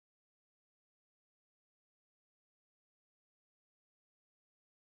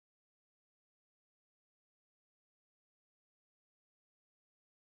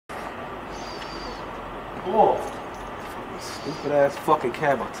Oh, stupid ass fucking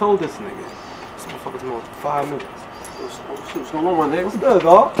cab. I told this nigga. This motherfucker's going for 5 minutes. What's going on, my nigga? What's good,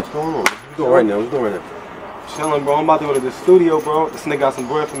 dog? What's going on? What's doing right now? What's doing right now? Chilling, bro. I'm about to go to the studio, bro. This nigga got some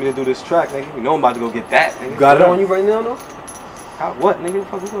bread for me to do this track, nigga. You know I'm about to go get that, nigga. You got it on you right now, though? How? What, nigga?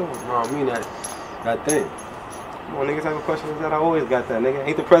 What the fuck you doing? No, I mean that thing. Come on, niggas have a question is that I always got that, nigga.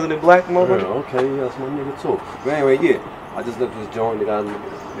 Ain't the president black, motherfucker? Yeah, okay, yeah, that's my nigga too. But anyway, yeah, I just looked at this joint. They got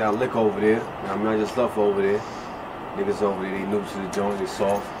a lick over there. You know what I mean, I just left over there. Niggas over there, they new to the joint, they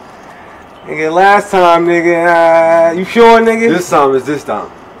soft. Nigga, last time, nigga, you sure, nigga? This time is this time.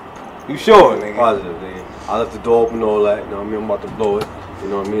 You sure, nigga? Positive, nigga. I left the door open and all that. You know what I mean? I'm about to blow it. You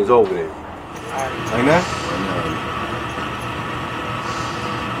know what I mean? It's over there. Like that?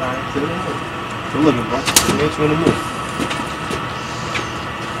 Alright, good looking, bro. Get you in the mood.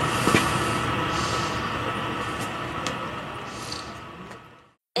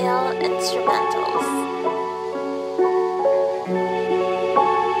 Ill Instrumentals.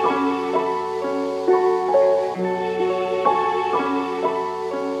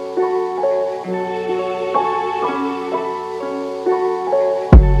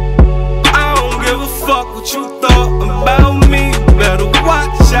 What you thought about me? Better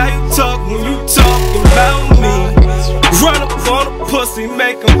watch how you talk when you talking about me. Run up on a pussy,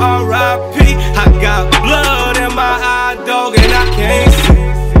 make him R.I.P. I got blood in my eye, dog, and I can't see.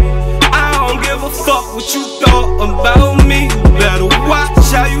 I don't give a fuck what you thought about me. Better watch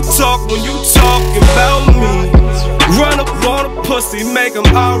how you talk when you talking about me. Run up on a pussy, make him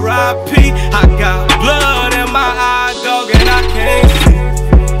R.I.P. I got blood in my eye, dog, and I can't see.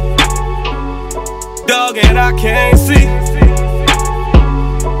 Dog, and I can't see.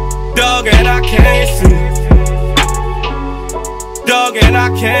 Dog, and I can't see. Dog, and I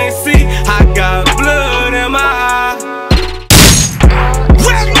can't see. I got blood in my eye.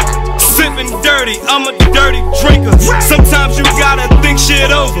 Sipping dirty, I'm a dirty drinker. Sometimes you gotta think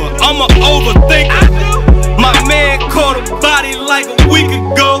shit over. I'm a overthinker. My man caught a body like a week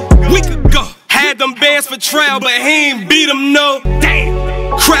ago. Had them bands for trail, but he ain't beat them, no. Damn.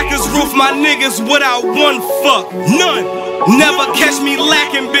 Crackers roof my niggas without one fuck, none. Never catch me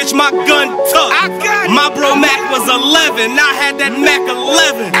lacking, bitch, my gun tucked. My bro Mac was 11, I had that Mac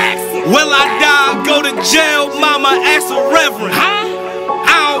 11. Will I die, go to jail, mama ask a reverend. I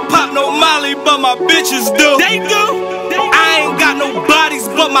don't pop no molly, but my bitches do. They do. I ain't got no bodies,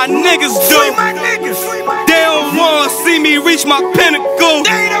 but my niggas do. They don't wanna see me reach my pinnacle.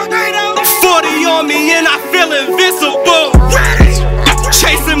 40 on me and I feel invincible.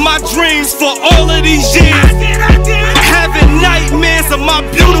 Chasing my dreams for all of these years. Having nightmares of my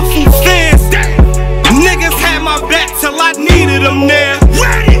beautiful fans. Niggas had my back till I needed them there.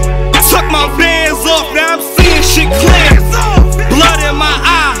 Took my bands off, now I'm seeing shit clear. Blood in my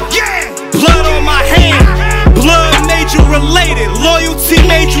eye, blood on my hand. Blood made you related, loyalty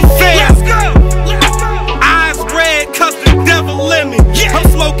made you fair. Eyes red cause the devil in me. I'm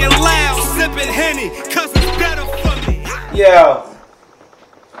smoking loud, sipping Henny, cause it's better for me. Yeah.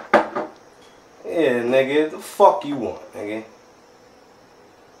 Yeah, nigga, the fuck you want, nigga?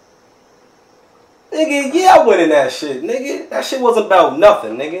 Nigga, yeah, I went in that shit, nigga. That shit wasn't about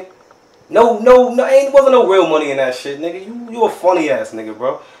nothing, nigga. No, wasn't no real money in that shit, nigga. You a funny ass nigga,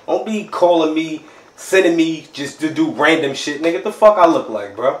 bro. Don't be calling me, sending me just to do random shit, nigga. What the fuck I look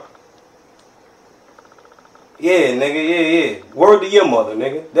like, bro? Yeah, nigga, yeah. Word to your mother,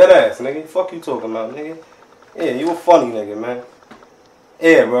 nigga. That ass, nigga. Fuck you talking about, nigga. Yeah, you a funny nigga, man.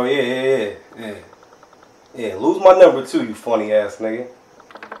 Yeah, bro, yeah. Yeah, lose my number too, you funny ass nigga.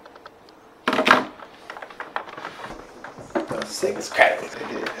 Sick as crack,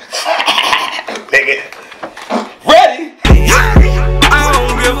 nigga. Ready? I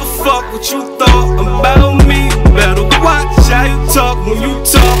don't give a fuck what you thought about me. Better watch how you talk when you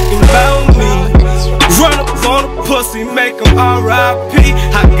talking about me. Run up on a pussy, make him R.I.P.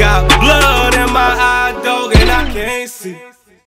 I got blood in my eye, dog, and I can't see.